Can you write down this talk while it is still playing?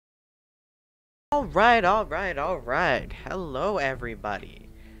Alright. Hello, everybody.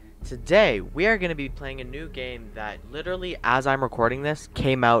 Today, we are going to be playing a new game that literally, as I'm recording this,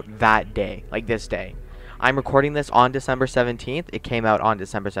 came out that day. Like this day. I'm recording this on December 17th. It came out on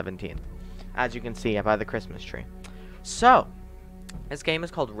December 17th. As you can see, by the Christmas tree. So, this game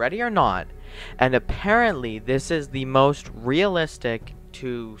is called Ready or Not. And apparently, this is the most realistic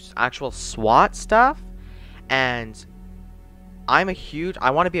to actual SWAT stuff. And I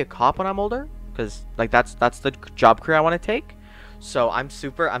want to be a cop when I'm older. Because like that's the job career I want to take. So I'm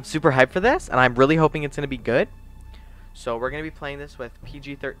super hyped for this, and I'm really hoping it's gonna be good. So we're gonna be playing this with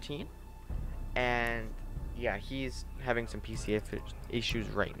PG-13, and yeah, he's having some PC issues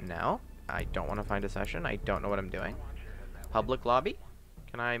right now. I don't want to find a session. I don't know what I'm doing. Public lobby.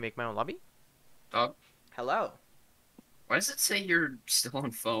 Can I make my own lobby? Dog. Hello. Why does it say you're still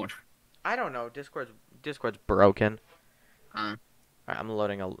on phone? I don't know. Discord's broken. Huh. Alright, I'm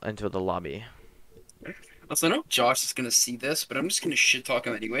loading into the lobby. Also, I know Josh is gonna see this, but I'm just gonna shit talk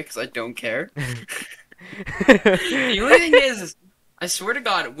him anyway because I don't care. The only thing is, I swear to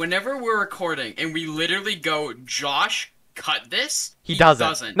God, whenever we're recording and we literally go, Josh, cut this, he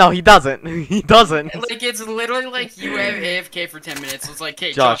doesn't. No, he doesn't. He doesn't. Like, it's literally like you have AFK for 10 minutes. It's like,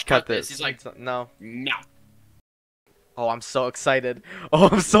 hey, Josh, cut this. He's like, no. No. Oh, I'm so excited. Oh,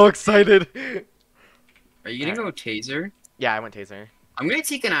 I'm so excited. Are you gonna go taser? Yeah, I went taser. I'm gonna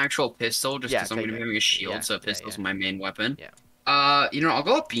take an actual pistol just because I'm gonna be having a shield, Yeah, so pistol's my main weapon. Yeah. I'll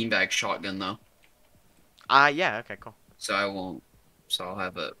go with beanbag shotgun though. Yeah, okay, cool. So I'll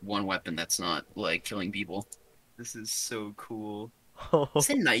have one weapon that's not like killing people. This is so cool. Is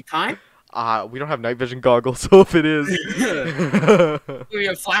it nighttime? We don't have night vision goggles, so if it is. We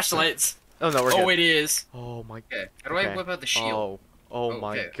have flashlights. Oh no, we're good. Oh, it is. Oh my. Okay. How do I whip out the shield? Oh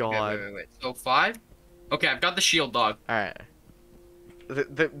my god. Okay, wait. So 5. Okay, I've got the shield, dog. All right.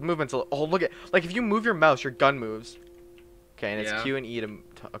 The movement's look at, like, if you move your mouse, your gun moves. Okay, and it's Q and E to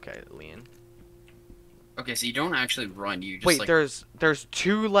okay, lean. Okay, so you don't actually run. You just wait. like... There's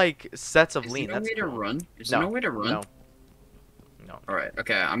two like sets of lean. Is there no way to run? Is no. there no way to run? No. All right.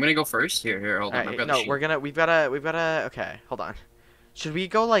 Okay, I'm gonna go first. Here. Hold on. Right, I've got no, the shield. we've gotta. Okay, hold on. Should we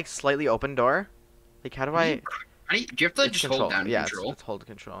go like slightly open door? Like, how do I? Do you have to just hold down control? Let's hold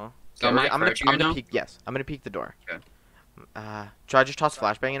control. So Okay, I'm gonna peek. Yes, I'm gonna peek the door. Okay. Should I just toss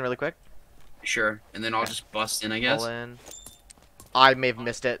flashbang in really quick? Sure, and then I'll just bust in, I guess. Pull in. I may have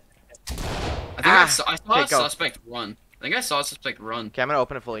missed it. I think I saw a suspect run. I think I saw a suspect run. Okay, I'm gonna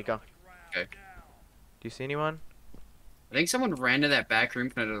open it fully. Go. Okay. Do you see anyone? I think someone ran to that back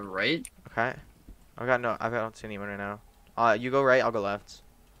room kind of to the right. Okay. I don't see anyone right now. You go right, I'll go left.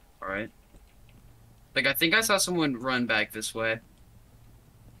 All right. Like, I think I saw someone run back this way.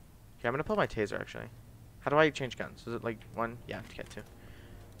 Okay, I'm gonna pull my taser actually. How do I change guns? Is it like one? Yeah, to get to.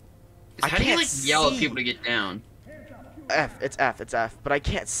 How do you like yell at people to get down? It's F, but I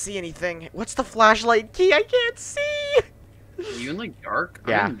can't see anything. What's the flashlight key? I can't see! Are you in like dark?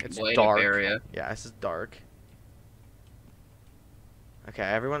 Yeah, I'm in it's light dark. Area. Yeah, this is dark. Okay,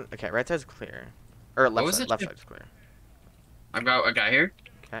 everyone. Okay, right side's clear. Or left side's clear. I've got a guy here.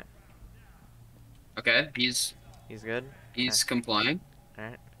 Okay. Okay, he's good. He's complying.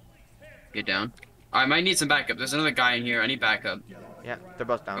 Alright. Get down. I might need some backup. There's another guy in here. I need backup. Yeah, they're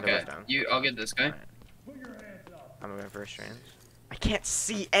both down. Okay, They're both down. I'll get this guy. Right. I'm moving for restraints. I can't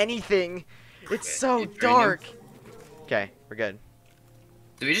see anything. It's so Restrain dark. Okay, we're good.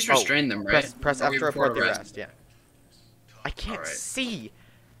 Did we just restrain them, right? Press F to report the arrest. Yeah. I can't see.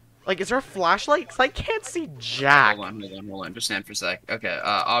 Like, is there a flashlight? 'Cause I can't see jack. Hold on. Just stand for a sec. Okay,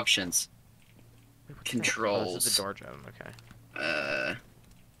 options. Controls. Oh, this is the door gem. Okay.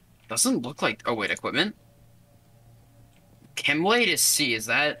 Doesn't look like... Oh, wait, equipment? Chemblade is C, is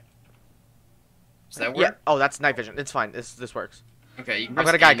that... Does that work? Yeah. Oh, that's night vision. It's fine. This works. Okay, you can I've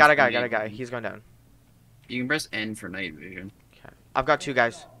got a guy, got a guy. He's going down. You can press N for night vision. Okay. I've got two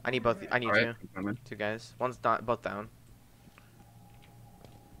guys. I need both. I need two. Two guys. One's not both down.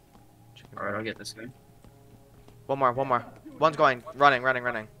 Alright, I'll get this guy. One more. One's going. Running. We'll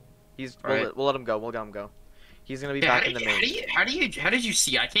let him go. We'll let him go. He's gonna be back in the main. How did you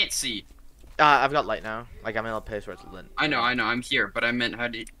see? I can't see. I've got light now. Like, I'm in a place where it's lit. I know, I'm here, but I meant,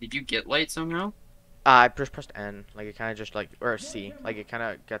 did you get light somehow? I pressed N. Like, it kind of just, like, or C. Like, it kind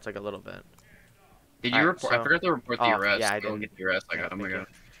of gets, like, a little bit. Did you report? I forgot to report the arrest. Yeah, I did. Get the arrest. I got him.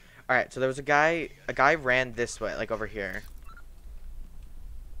 Alright, so there was a guy ran this way, like, over here.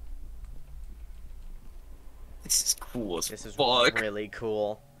 This is cool as This is fuck. really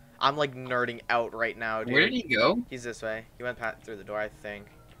cool. I'm, like, nerding out right now, dude. Where did he go? He's this way. He went through the door, I think.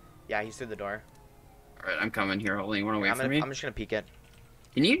 Yeah, he's through the door. Alright, I'm coming here. Holding one away from me. I'm just gonna peek it.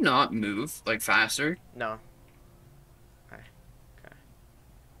 Can you not move like faster? No. Okay. Okay.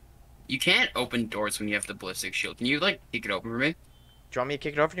 You can't open doors when you have the ballistic shield. Can you like kick it open for me? Do you want me to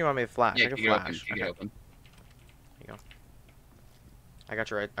kick it open or do you want me to flash? Yeah, I can kick it open. flash. Kick it Okay. open. Here you go. I got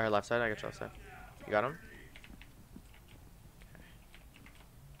your right or left side. I got your left side. You got him?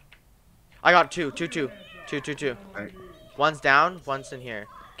 I got two. Two. Alright. One's down. One's in here.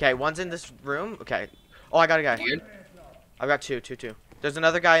 Okay. One's in this room. Okay. Oh, I got a guy. You good? I've got two. There's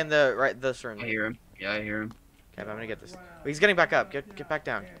another guy in the right this room. I hear him. Yeah, I hear him. Okay, I'm gonna get this. Oh, he's getting back up. Get back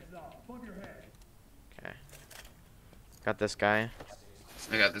down. Okay. Got this guy.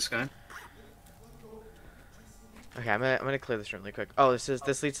 I got this guy. Okay, I'm gonna clear this room really quick. Oh, this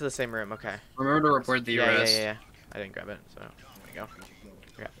leads to the same room. Okay. Remember to report the arrest. Yeah. I didn't grab it, so there we go.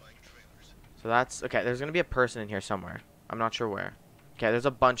 Okay. So that's okay. There's gonna be a person in here somewhere. I'm not sure where. Okay, there's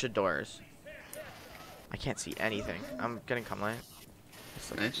a bunch of doors. I can't see anything. I'm getting come light.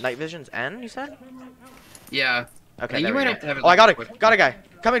 Nice. Night vision's N, you said? Yeah. Okay, You there we might go. have to have it Oh, I got quick. it. Got a guy.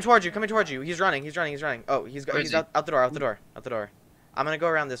 Coming towards you. He's running. Oh, he's Where is he's he? out the door. I'm gonna go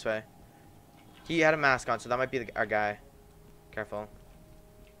around this way. He had a mask on, so that might be our guy. Careful.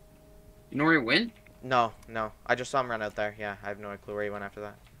 You know where he went? No. I just saw him run out there. Yeah, I have no clue where he went after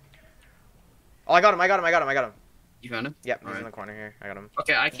that. Oh, I got him. You found him? Yep, he's Alright. in the corner here. I got him.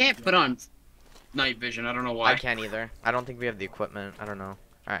 Okay, I can't put on night vision. I don't know why. I can't either. I don't think we have the equipment. I don't know.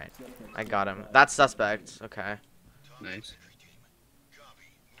 Alright. I got him. That's suspect. Okay. Nice.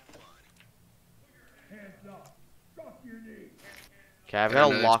 Okay, I've Got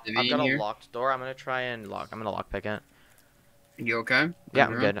got another I've civvy got in a here? locked door. I'm gonna try and lock. I'm gonna lockpick it. You okay? Yeah,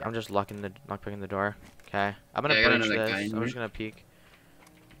 I'm Alright. good. I'm just lockpicking the door. Okay. I'm gonna Yeah, I got breach another guy this. in I'm here. just gonna peek.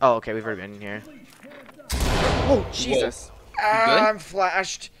 Oh, okay. We've already been in here. Oh, Jesus. good? I'm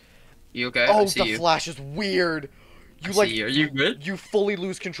flashed. You okay? Oh, I see the you. flash is weird. You I like see you. Are you good? you fully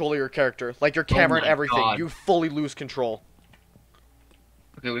lose control of your character, like your camera and my everything. God. You fully lose control.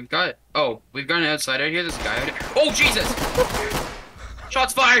 Okay, we've got an outsider here. There's a guy out here. Oh, Jesus!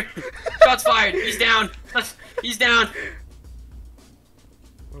 Shots fired! Shots fired! He's down! He's down!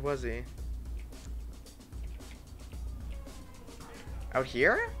 Where was he? Out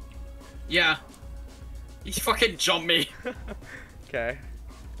here? Yeah. He fucking jumped me. Okay.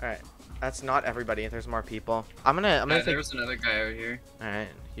 All right. That's not everybody. There's more people. I'm gonna Yeah, think. there was another guy out here. All right.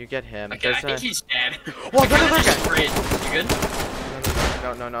 You get him. Okay, I There's think a- he's dead. Whoa, The guy there's that another just sprayed. You good?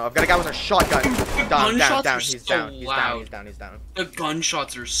 No. I've got a guy with a shotgun. Down. gunshots are He's so down. loud. He's down. The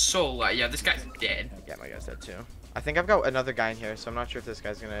gunshots are so loud. Yeah, this guy's dead. Yeah, my guy's dead too. I think I've got another guy in here, so I'm not sure if this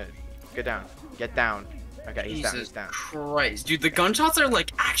guy's gonna get down. Get down. Okay, he's down. Jesus He's down. Christ, dude, the gunshots are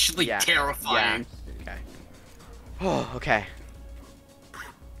like actually Yeah. terrifying. Okay. Oh, okay.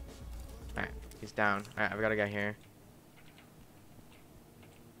 Alright, he's down. Alright, I've got a guy here.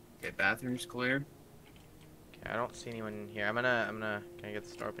 Okay, bathroom's clear. Okay, I don't see anyone in here. Can I get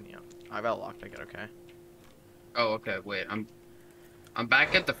the door open? Yeah. I've got a lock ticket, okay. Oh, okay, wait, I'm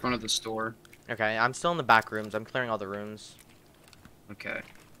back at the front of the store. Okay, I'm still in the back rooms. I'm clearing all the rooms. Okay.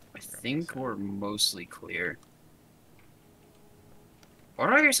 I think we're mostly clear. Why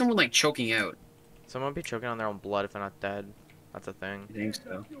do I hear someone like choking out? Someone be choking on their own blood if they're not dead. That's a thing. I think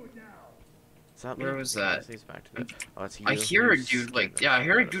so. Is that Where me? was that? This leads back to the... Oh, it's you. I hear a You dude like scared the yeah, I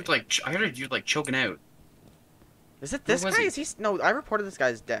hear a shit out dude of me. like I heard a dude like choking out. Is it this was guy? he? Is he? No, I reported this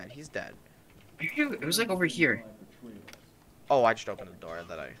guy's dead. He's dead. It was like over here. Oh, I just opened the door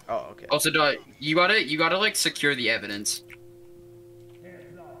that I... Oh, okay. Also, you gotta like secure the evidence.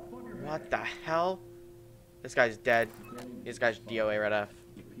 What the hell? This guy's dead. This guy's DOA red F.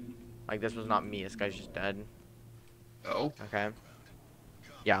 Like, this was not me. This guy's just dead. Oh. Okay.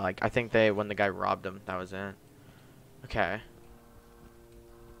 Yeah, like, I think when the guy robbed him, that was it. Okay.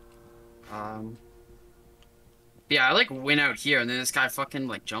 Yeah, I like went out here and then this guy fucking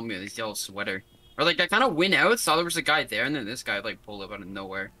like jumped me with his yellow sweater. Or like I kind of went out, saw there was a guy there, and then this guy like pulled up out of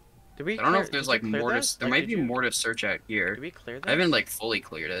nowhere. Did we I don't know clear- if there's did like we clear more this? to. There Like, might be did you- more to search out here. Did we clear this? I haven't like fully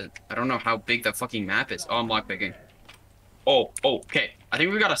cleared it. I don't know how big the fucking map is. Oh, I'm lockpicking. Oh, okay. I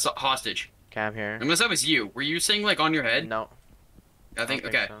think we got a hostage. Okay, I'm here. Unless that was you. Were you saying like on your head? No. I think.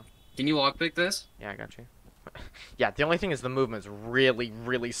 don't Okay. so. Can you lockpick this? Yeah, I got you. Yeah, the only thing is the movement's really,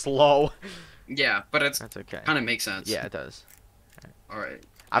 really slow. Yeah, but it's That's okay. kind of makes sense. Yeah, it does. All right.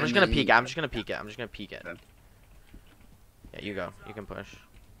 I'm And just gonna then- peek it. I'm just gonna peek it. Okay. Yeah, you go. You can push.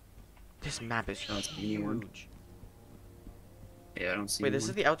 This map is Don't see anyone. huge. Yeah, I don't see. Wait, anyone. this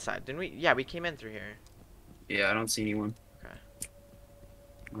is the outside, didn't we? Yeah, we came in through here. Yeah, I don't see anyone. Okay.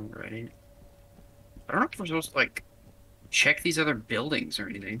 Alright. I don't know if we're supposed to like check these other buildings or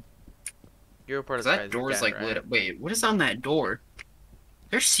anything. You reported 'Cause this that guy's door's dead, like right? lit up. Wait, what is on that door?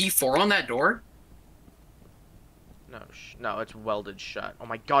 There's C4 on that door? No, no, it's welded shut. Oh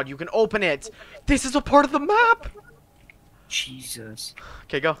my god, you can open it! This is a part of the map! Jesus.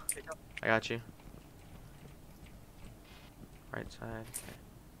 Okay, go. I got you. Right side. Okay.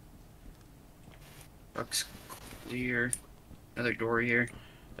 Looks clear. Another door here.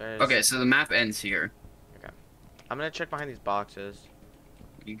 There's... Okay, so the map ends here. Okay. I'm gonna check behind these boxes.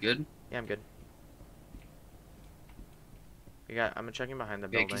 You good? Yeah, I'm good. I'm checking behind the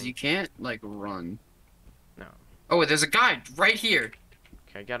Yeah, building. because you can't, like, run. No. Oh, wait, there's a guy right here.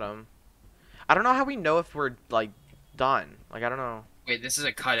 Okay, get him. I don't know how we know if we're, like, done. Like, I don't know. Wait, this is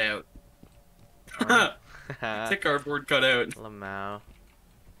a cutout. What? It's a cardboard cutout. Lamau.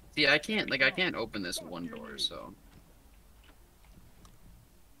 See, I can't open this one door, so.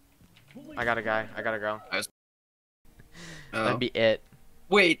 I got a guy. I got a girl. Oh. That'd be it.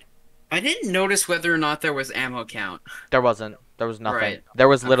 Wait, I didn't notice whether or not there was ammo count. There wasn't. There was nothing. Right. There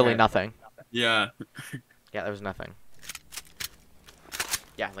was literally Okay. nothing. Yeah. Yeah, there was nothing.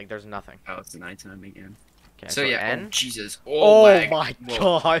 Yeah, like there's nothing. Oh, it's nighttime again. Okay, So yeah, N. oh, Jesus. Oh lag. my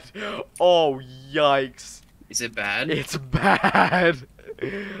Whoa. god. Oh yikes. Is it bad? It's bad.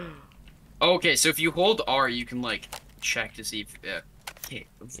 Okay, so if you hold R, you can like check to see if. Okay.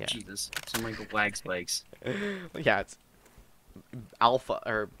 Oh, Yeah. Jesus. Some like lag spikes. Yeah, it's alpha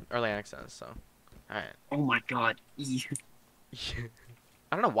or early access. So, all right. Oh my God.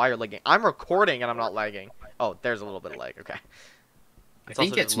 I don't know why you're lagging. I'm recording and I'm not lagging. Oh, there's a little bit of lag. Okay. I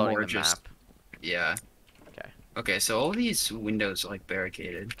think also it's loading more the just. map. Yeah. Okay. Okay, so all these windows are like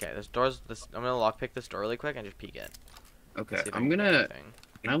barricaded. Okay, this door's I'm gonna lockpick this door really quick and just peek it. Okay, See if I I'm can get gonna. anything.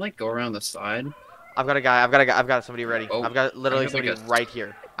 Can I like go around the side? I've got a guy. I've got somebody ready. Oh, I've got literally I have, like, somebody a- right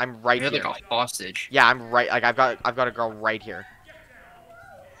here. I'm I right had here. like a hostage. Yeah, I'm right. Like I've got a girl right here.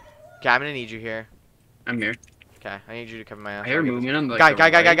 Okay, I'm gonna need you here. I'm here. Okay, I need you to cover my ass. I hear I'll get this- movement on the Guy, the guy,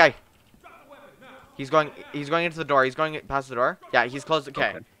 guy, guy, right. guy. He's going into the door. He's going past the door. Yeah, he's closed. Okay.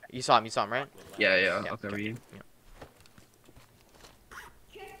 Okay. You saw him, right? Yeah, yeah. Yeah, I'll cover okay. you.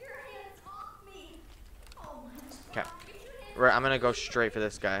 Get your hands off me! Oh my Okay. God, get your hands Right, I'm gonna go straight for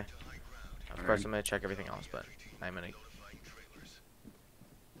this guy. Of course, Alright. I'm gonna check everything else, but I'm gonna.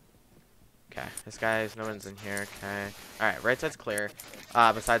 Okay, this guy's no one's in here. Okay. All right, right side's clear.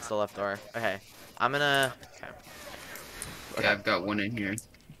 Besides the left door. Okay, I'm gonna. Okay. Okay. Yeah, I've got one in here.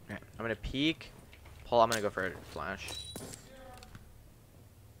 Okay. I'm gonna peek. Pull. I'm gonna go for a flash.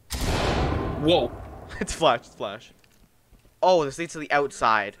 Whoa! It's flash. It's flash. Oh, this leads to the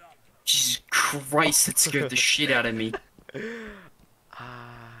outside. Jesus Christ, that scared the shit out of me. I'm Okay,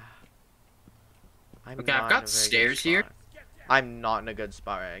 not I've in got a very good stairs here. spot. I'm not in a good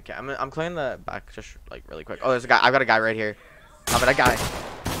spot right. Okay, I'm clearing the back just like really quick. Oh, there's a guy. I've got a guy right here. I've got a guy.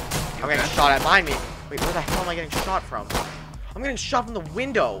 I'm getting Okay. shot at behind me. Wait, where the hell am I getting shot from? I'm getting shot from the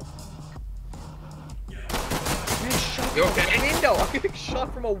window. I'm getting shot You from okay? a window. I'm getting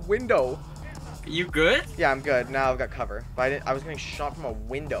shot from a window. You good? Yeah, I'm good. Now I've got cover. But I was getting shot from a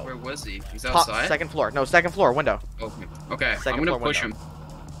window. Where was he? He's Top, outside? second floor. No, second floor. Window. Okay. Okay, Second I'm gonna floor push window. him.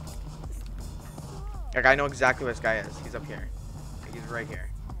 Like, I know exactly where this guy is. He's up here. He's right here.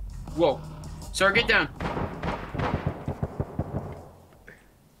 Whoa. Sir, get down.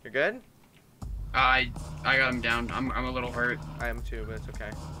 You're good? I got him down. I'm a little hurt. I am too, but it's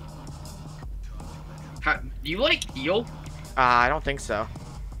okay. How, do you like heal? I don't think so.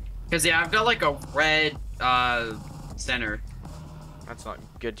 Cause yeah, I've got like a red center. That's not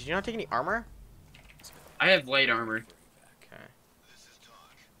good. Did you not take any armor? I have light armor. Okay.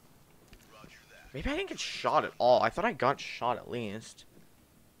 Maybe I didn't get shot at all. I thought I got shot at least.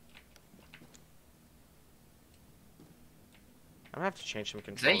 I'm gonna have to change some Is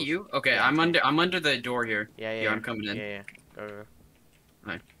controls. that you? Okay, Yeah, I'm it's me. under the door here. Yeah, yeah. Yeah, I'm coming in. Yeah, yeah. Go, go,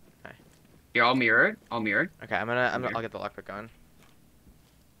 go. Here, I'll mirror it. I'll mirror it. Okay, I'll get the lockpick on.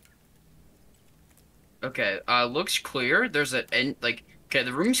 Okay, looks clear. There's a okay,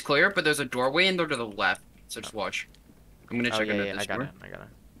 the room's clear, but there's a doorway in there to the left. So just watch. I'm gonna Oh check yeah, into yeah. this I got door. it. I got it.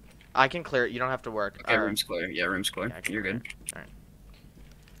 I can clear it. You don't have to work. Okay, room's clear. Yeah, room's clear. Yeah, I can You're clear good. it. Alright.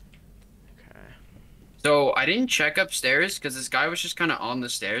 Okay. So I didn't check upstairs because this guy was just kind of on the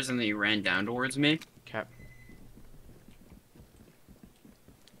stairs and then he ran down towards me. Okay.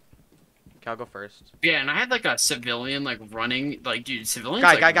 Okay, I'll go first. Yeah, and I had like a civilian like running, like dude, civilians.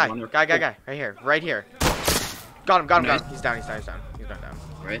 Guy, like, guy, guy, run- guy, guy, guy. Right here, right here. Got him, got him, Nice. got him. He's down, he's down, he's down. He's not down.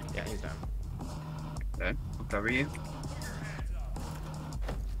 Right. Yeah, he's down. Okay, I'll cover you.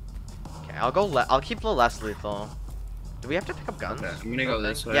 Okay, I'll keep the less lethal. Do we have to pick up guns? Okay, I'm gonna go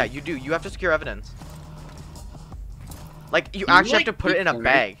this way. Yeah, you do. You have to secure evidence. Like, you Can you, actually like, have to put it in a record it?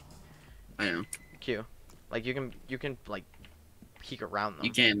 bag. I know. Q. Like, you can, like, peek around them.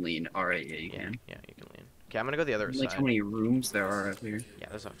 You can lean. All right, yeah, you Yeah, can. yeah, you can lean. Okay, I'm gonna go the other Like side. how many rooms there are up here. Yeah,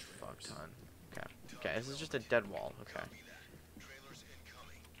 there's a fuck ton. Okay. Okay, this is just a dead wall. Okay.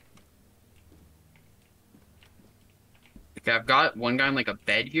 Okay, I've got one guy in like a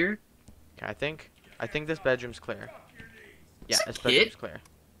bed here. Okay, I think this bedroom's clear. Yeah, Is it this a bedroom's kid? clear.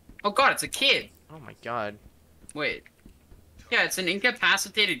 Oh god, it's a kid. Oh my god. Wait. Yeah, it's an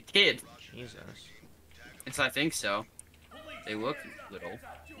incapacitated kid. Jesus. I think so. They look little.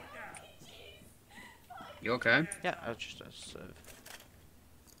 You okay? Yeah, I was just a sieve.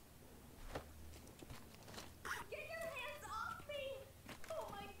 Get your hands off me! Oh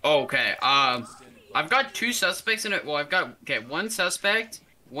my Oh, okay. I've got 2 suspects in it. Well, I've got one suspect,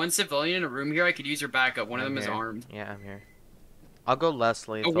 1 civilian in a room here. I could use your backup. One of I'm them is here. armed. Yeah, I'm here. I'll go less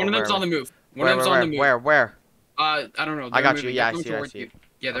Oh, lethal. one of them's Where- on the move. One Where, of them's where, on the move. where? I don't know. I They're got you. moving. Yeah, I They're coming see it, I towards see you. it.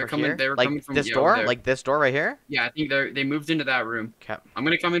 Yeah, they're Over coming. here? They were Like coming from this yeah, door? over there. Like this door right here? Yeah, I think they moved into that room. Okay. I'm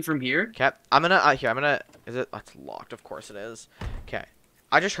gonna come in from here. Okay. Here, I'm gonna. Is it? That's locked. Of course it is. Okay.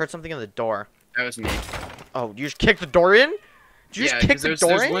 I just heard something in the door. That was me. Oh, you just kicked the door in? Did you Yeah, just kick 'cause the there's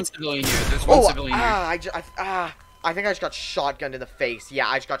door in? 1 civilian here. There's 1 Oh, civilian here. I think I just got shotgunned in the face. Yeah,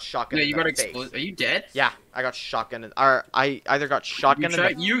 I just got shotgunned No, in you the got face. explosive. Are you dead? Yeah, I got shotgunned. Or I either got shotgunned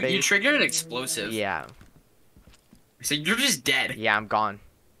in the You face. triggered an explosive. Yeah. So you're just dead. Yeah, I'm gone.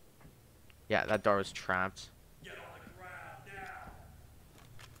 Yeah, that door was trapped.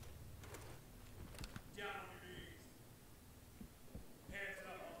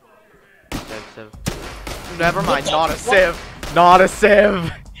 Never mind, not a sieve. Not a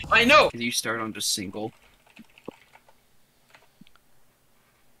sieve. I know. You start on just single.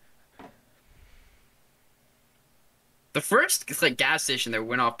 The first like gas station there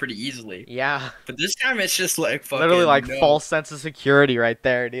went off pretty easily, Yeah. but this time it's just like fucking Literally like no. false sense of security right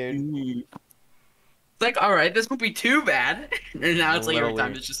there, dude. Mhm. It's like, all right, this won't be too bad. And now it's like every time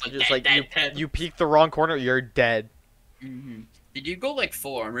Literally. it's just like, Just dead, like dead, dead. you peek the wrong corner, you're dead. Mhm. Did you go like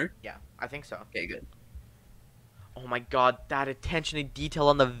full armor? Yeah, I think so. Okay, good. Oh my god, that attention to detail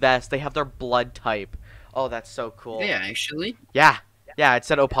on the vest. They have their blood type. Oh, that's so cool. Yeah, actually. Yeah. Yeah, it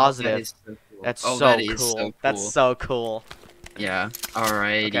said O That positive. is so cool. That's Oh, so that cool. is so cool. That's so cool. Yeah.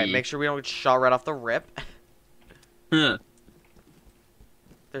 Alrighty. Okay, make sure we don't get shot right off the rip. Huh.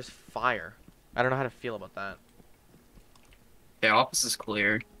 There's fire. I don't know how to feel about that. Okay, office is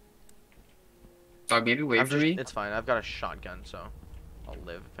clear. Dog, maybe wait for me. It's fine. I've got a shotgun, so I'll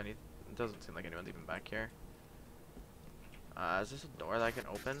live if any. It doesn't seem like anyone's even back here. Is this a door that I can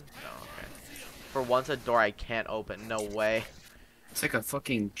open? No. Okay. For once, a door I can't open. No way. It's like a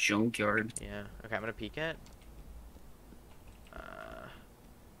fucking junkyard. Yeah. Okay, I'm gonna peek it.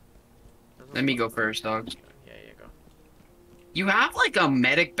 Doesn't Let me look go like- first, dog. Yeah, yeah, go. You have like a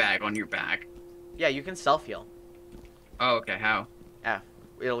medic bag on your back. Yeah, you can self heal. Oh, okay. How? F.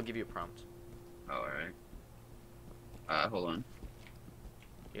 It'll give you a prompt. Oh, alright. Hold on.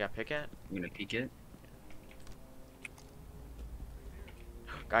 You gotta pick it. I'm gonna peek it.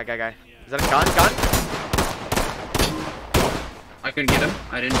 Guy. Is that a gun? Gun? I couldn't get him.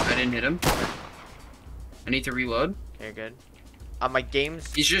 I didn't hit him. I need to reload. Okay, you're good. My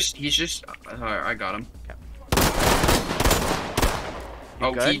game's. He's just. Alright, I got him. You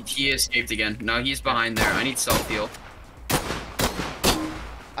Oh, good? he escaped again. No, he's behind there. I need self heal.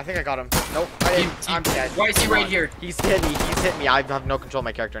 I think I got him. Nope. I'm dead. Why is he He's right gone. here? He's hit me. He's hit me. I have no control of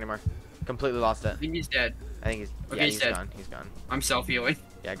my character anymore. Completely lost it. I think he's dead. I think he's. Okay, Yeah, he's he's dead. gone. He's gone. I'm self healing.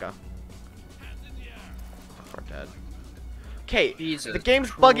 Yeah, go. We're dead. Okay, Jesus the game's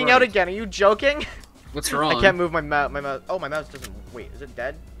bugging out Christ. again. Are you joking? What's wrong? I can't move my mouse. My mouse. Oh, my mouse doesn't. Wait, is it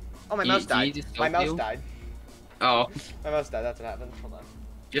dead? Oh, my Do you- mouse do you died. just My mouse self-heal? died. Oh, My mouse died. That's what happened. Hold on.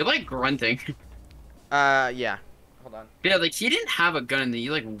 you're like grunting. Yeah. Hold on. Yeah, like he didn't have a gun and then he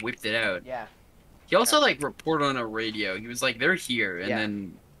like whipped it out. Yeah. He also like reported on a radio. He was like, "They're here," and Yeah.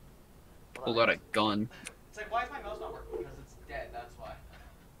 then pulled out a gun. It's like, why is my mouse not working? Because it's dead. That's why.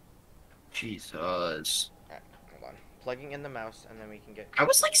 Jesus. Alright, hold on. Plugging in the mouse, and then we can get. I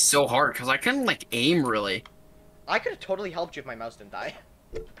was like so hard because I couldn't like aim really. I could have totally helped you if my mouse didn't die.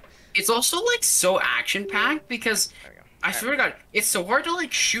 It's also like so action packed because There we go. I swear to God, it's so hard to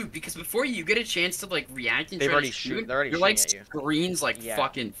like shoot because before you get a chance to like react and They've try already to shoot, they're already your like shooting at screens like Yeah.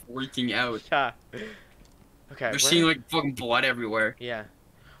 fucking freaking out. Yeah. Okay. You're seeing like fucking blood everywhere. Yeah.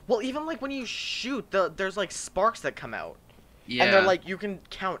 Well, even like when you shoot, there's like sparks that come out, Yeah. and they're like you can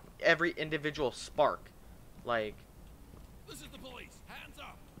count every individual spark, like. This is the police. Hands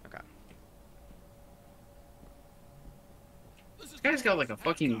up. Okay. This is This guy's got like a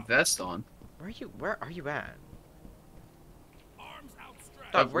fucking vest on. Where are you at? arms outstretched.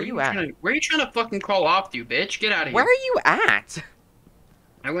 Dog, where you at? Where are you trying to fucking crawl off to, bitch? Get out of Where here. are you at?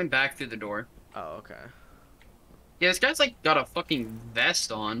 I went back through the door. Oh, okay. Yeah, this guy's like got a fucking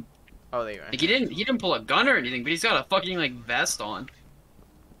vest on. Oh, there you are. Like he didn't pull a gun or anything, but he's got a fucking like vest on.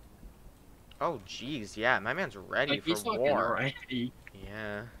 Oh, jeez, yeah, my man's ready Like he's for fucking war. ready.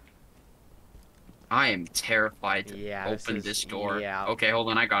 Yeah. I am terrified to Yeah, open this this is- door. yeah. Okay, hold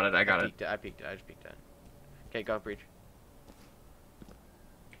on, I got it. I peeked it. I just peeked it. Okay, go breach.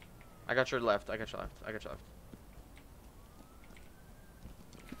 I got your left.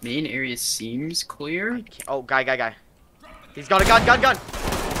 Main area seems clear. I can't- Oh, guy. He's got a gun. He's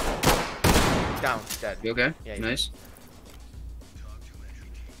down. He's dead. You okay? Yeah, he's Nice.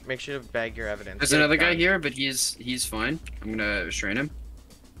 Make sure to bag your evidence. There's Yeah, another guy down. here, but he's fine. I'm gonna restrain him.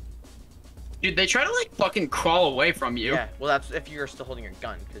 Dude, they try to like fucking crawl away from you. Yeah, well, that's if you're still holding your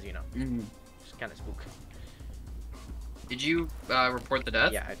gun, because, you know, Mhm. it's kind of spook. Did you report the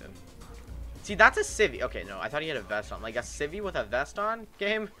death? Yeah, I did. See, that's a civvy. Okay, no, I thought he had a vest on. Like, a civvy with a vest on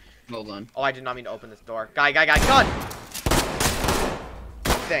game? Hold on. Oh, I did not mean to open this door. Guy, gun! I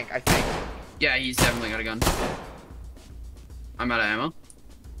think. Yeah, he's definitely got a gun. I'm out of ammo.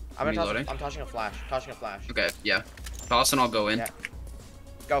 I'm Reloading. tossing a flash. Okay, yeah. Toss and I'll go in. Yeah.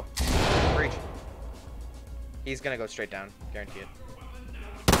 Go. Breach. He's gonna go straight down. Guarantee it.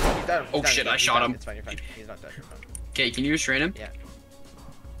 He's done. Oh, shit, I shot him. It's fine, you're fine. He's not dead. You're fine. Okay, can you restrain him? Yeah.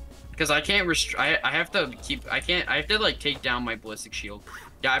 Because I can't I have to keep. I have to like take down my ballistic shield.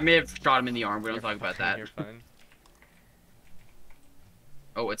 Yeah, I may have shot him in the arm. We don't You're talk about fine, that. You're fine.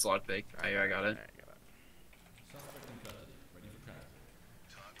 Oh, it's locked big. I got it. Alright,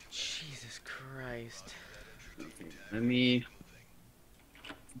 Jesus Christ. Let me.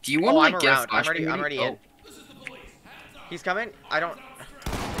 Do you want to I'm like get a around. I'm flashbang already ready? in. He's coming. I don't.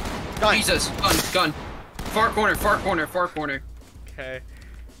 Gun. Jesus, gun. Far corner. Okay.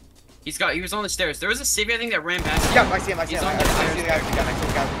 He was on the stairs. There was a civvy I think that ran past. Yeah, I see him. He's on I the see stairs. the guy with the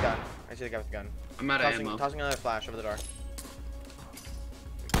gun. I see the guy with the gun. I'm out of ammo. Tossing another flash over the door.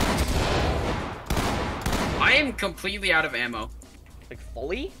 I am completely out of ammo. Like,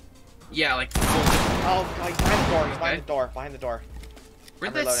 fully? Yeah, like. Oh, God, he's behind the door. He's Okay. behind the door.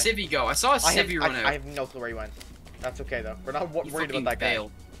 Where'd I'm that reloading. civvy go? I saw a civvy run out. I have no clue where he went. That's okay, though. We're not He worried fucking about that guy.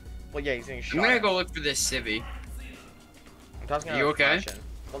 failed. Well, yeah, he's getting shot. I'm gonna at. go look for this civvy. I'm tossing You another okay? flash in.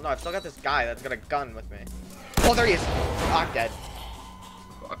 Well, no, I've still got this guy that's got a gun with me. Oh, there he is. Oh, I'm dead.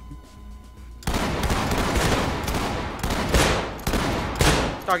 Fuck.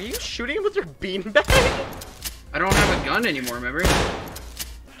 Dog, are you shooting him with your beanbag? I don't have a gun anymore, remember?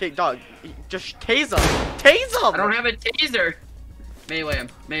 Okay, dog, just tase him. Tase him! I don't have a taser. Melee him.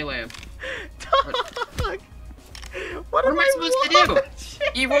 Dog! What am I supposed to do? watching?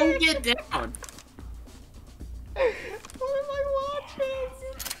 He won't get down. What am I watching?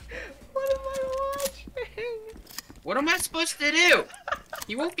 What am I supposed to do?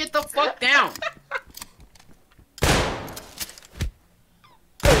 He won't get the fuck down.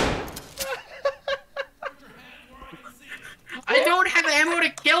 I don't have ammo to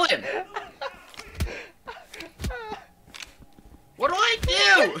kill him. What do I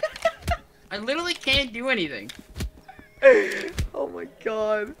do? I literally can't do anything. Oh my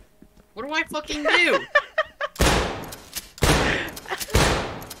god. What do I fucking do?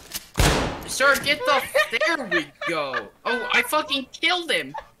 Sir, get the. There we go. Oh, I fucking killed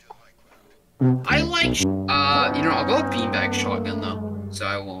him. I like. I'll go with beanbag shotgun though, so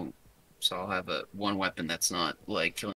I won't. So I'll have one weapon that's not like killing.